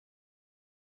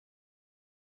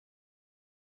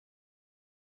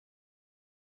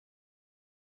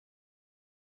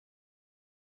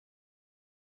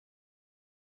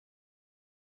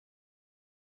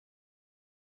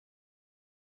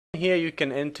here you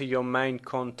can enter your main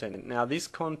content. Now this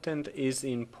content is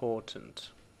important.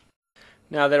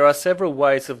 Now there are several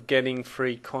ways of getting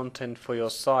free content for your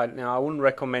site. Now I wouldn't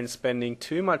recommend spending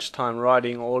too much time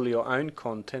writing all your own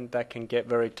content. That can get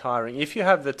very tiring. If you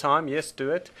have the time, yes,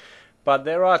 do it. But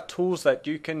there are tools that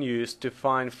you can use to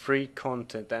find free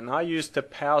content, and I use the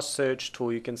Power Search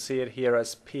tool. You can see it here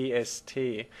as PST,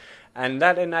 and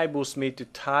that enables me to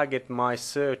target my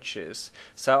searches.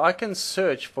 So I can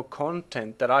search for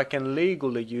content that I can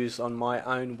legally use on my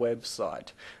own website.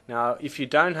 Now if you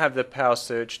don't have the Power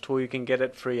Search tool, you can get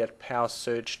it free at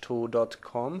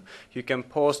powersearchtool.com. You can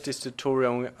pause this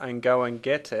tutorial and go and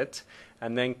get it,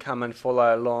 and then come and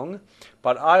follow along.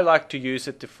 But I like to use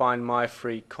it to find my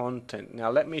free content.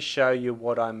 Now let me show you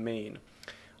what I mean.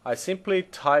 I simply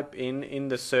type in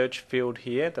the search field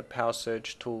here, the Power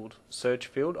Search tool search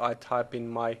field, I type in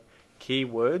my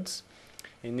keywords.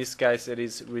 In this case it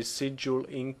is residual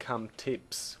income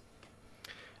tips.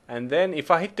 And then if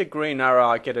I hit the green arrow,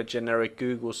 I get a generic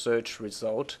Google search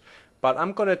result. But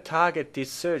I'm going to target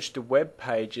this search to web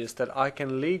pages that I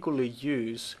can legally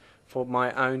use for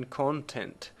my own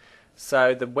content.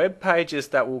 So the web pages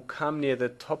that will come near the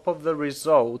top of the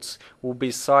results will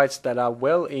be sites that are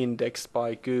well indexed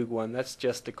by Google, and that's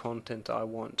just the content I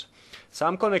want. So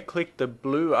I'm going to click the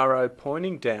blue arrow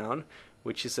pointing down,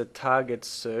 which is a target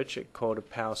search called a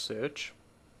Power Search.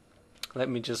 Let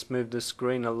me just move the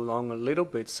screen along a little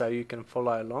bit so you can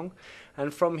follow along.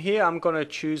 And from here I'm going to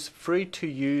choose free to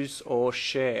use or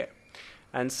share.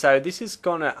 And so this is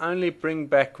going to only bring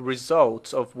back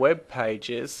results of web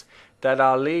pages that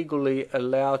are legally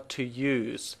allowed to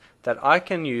use, that I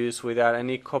can use without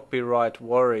any copyright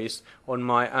worries on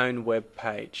my own web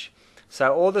page.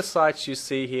 So all the sites you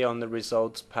see here on the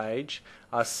results page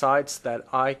are sites that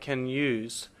I can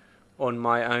use on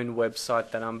my own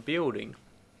website that I'm building.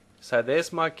 So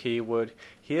there's my keyword,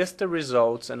 here's the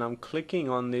results, and I'm clicking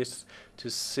on this to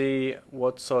see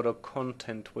what sort of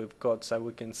content we've got, so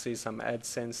we can see some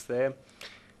AdSense there.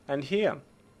 And here,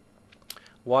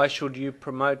 why should you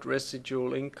promote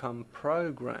residual income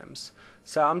programs?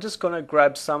 So I'm just going to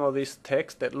grab some of this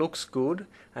text that looks good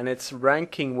and it's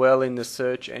ranking well in the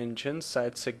search engine, so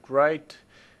it's a great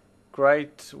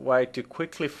way to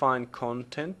quickly find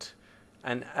content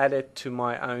and add it to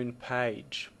my own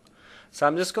page. So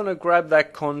I'm just going to grab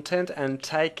that content and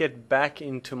take it back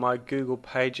into my Google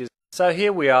Pages. So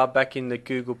here we are back in the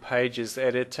Google Pages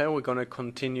editor. We're going to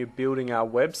continue building our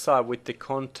website with the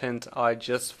content I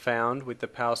just found with the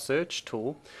Power Search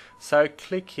tool. So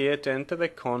click here to enter the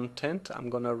content. I'm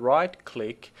going to right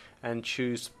click and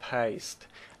choose paste,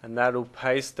 and that'll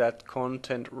paste that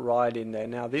content right in there.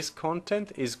 Now this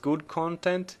content is good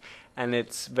content, and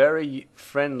it's very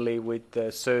friendly with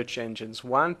the search engines.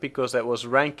 One, because it was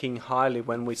ranking highly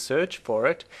when we searched for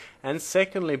it, and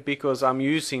secondly because I'm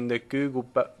using the Google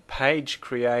page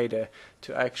creator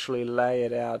to actually lay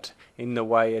it out in the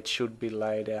way it should be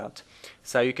laid out.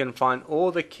 So you can find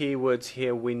all the keywords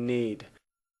here we need.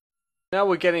 Now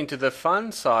we're getting to the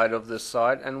fun side of the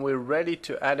site, and we're ready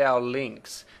to add our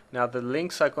links. Now the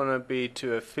links are going to be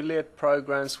to affiliate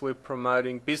programs we're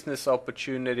promoting, business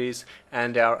opportunities,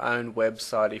 and our own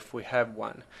website if we have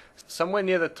one. Somewhere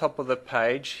near the top of the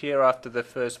page, here after the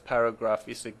first paragraph,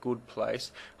 is a good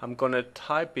place. I'm going to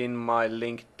type in my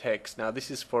link text. Now this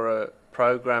is for a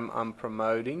program I'm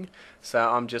promoting, so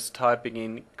I'm just typing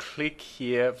in click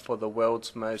here for the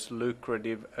world's most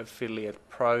lucrative affiliate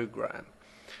program.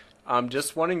 I'm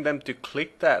just wanting them to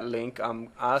click that link. I'm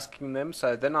asking them,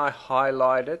 so then I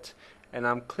highlight it and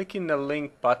I'm clicking the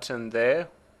link button there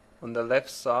on the left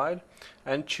side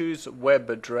and choose web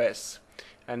address,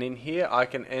 and in here I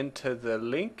can enter the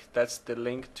link. That's the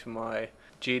link to my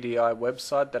GDI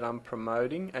website that I'm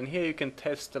promoting, and here you can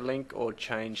test the link or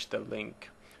change the link.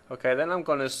 Okay, then I'm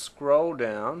going to scroll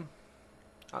down.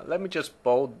 Let me just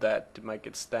bold that to make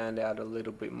it stand out a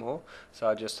little bit more. So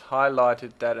I just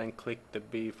highlighted that and clicked the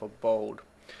B for bold.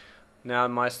 Now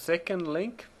my second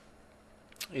link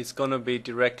is going to be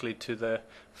directly to the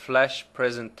Flash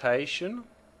presentation,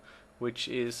 which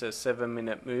is a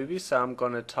 7-minute movie. So I'm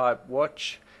going to type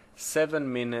watch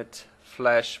 7-minute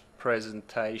Flash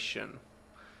presentation.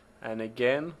 And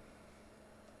again,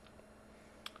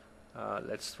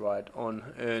 let's write on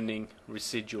earning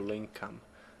residual income.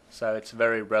 So it's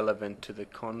very relevant to the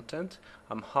content.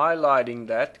 I'm highlighting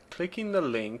that, clicking the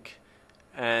link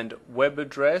and web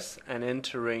address, and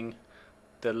entering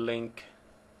the link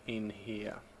in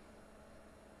here.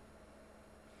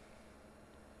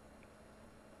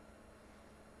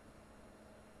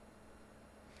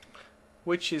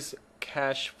 Which is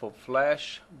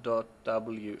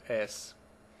cashforflash.ws.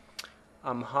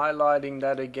 I'm highlighting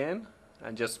that again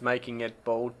and just making it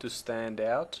bold to stand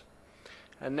out.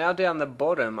 And now down the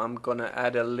bottom I'm going to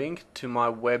add a link to my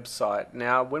website.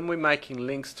 Now when we're making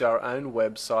links to our own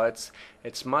websites,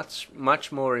 it's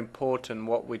much more important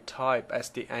what we type as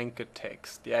the anchor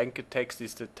text. The anchor text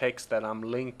is the text that I'm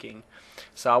linking.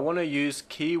 So I want to use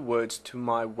keywords to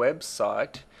my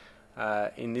website,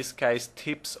 in this case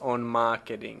tips on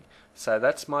marketing. So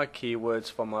that's my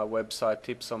keywords for my website,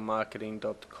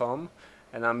 tipsonmarketing.com,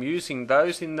 and I'm using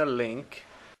those in the link.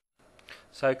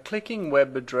 So clicking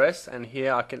web address, and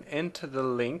here I can enter the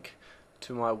link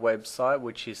to my website,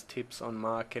 which is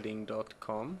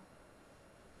tipsonmarketing.com,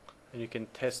 and you can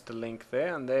test the link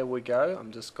there, and there we go.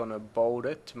 I'm just going to bold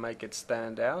it to make it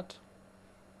stand out,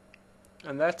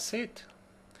 and that's it.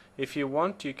 If you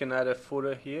want, you can add a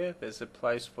footer here. There's a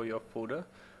place for your footer,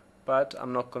 but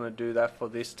I'm not going to do that for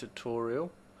this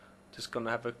tutorial. Just going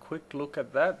to have a quick look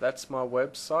at that. That's my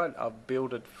website. I've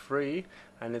built it free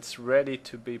and it's ready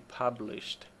to be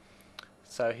published.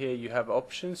 So here you have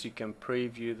options. You can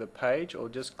preview the page or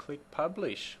just click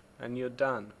publish and you're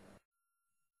done.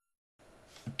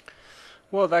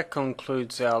 Well, that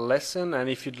concludes our lesson, and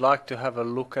if you'd like to have a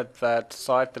look at that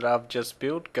site that I've just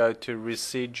built, go to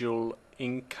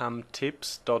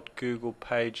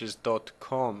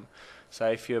residualincometipsgoogle.com. So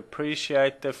if you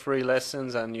appreciate the free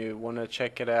lessons and you want to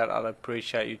check it out, I'd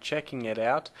appreciate you checking it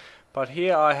out. But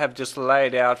here I have just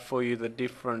laid out for you the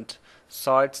different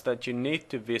sites that you need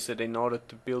to visit in order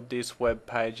to build these web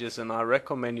pages, and I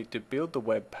recommend you to build the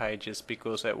web pages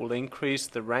because it will increase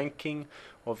the ranking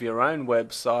of your own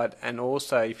website, and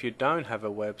also if you don't have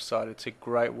a website, it's a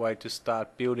great way to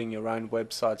start building your own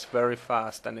websites very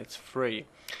fast, and it's free.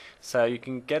 So you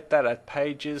can get that at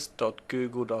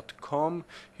pages.google.com.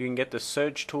 You can get the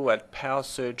search tool at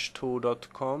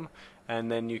powersearchtool.com,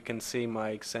 and then you can see my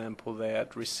example there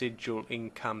at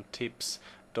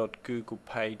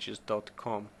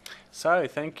residualincometipsgooglepages.com. So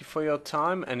thank you for your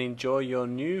time and enjoy your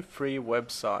new free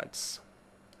websites.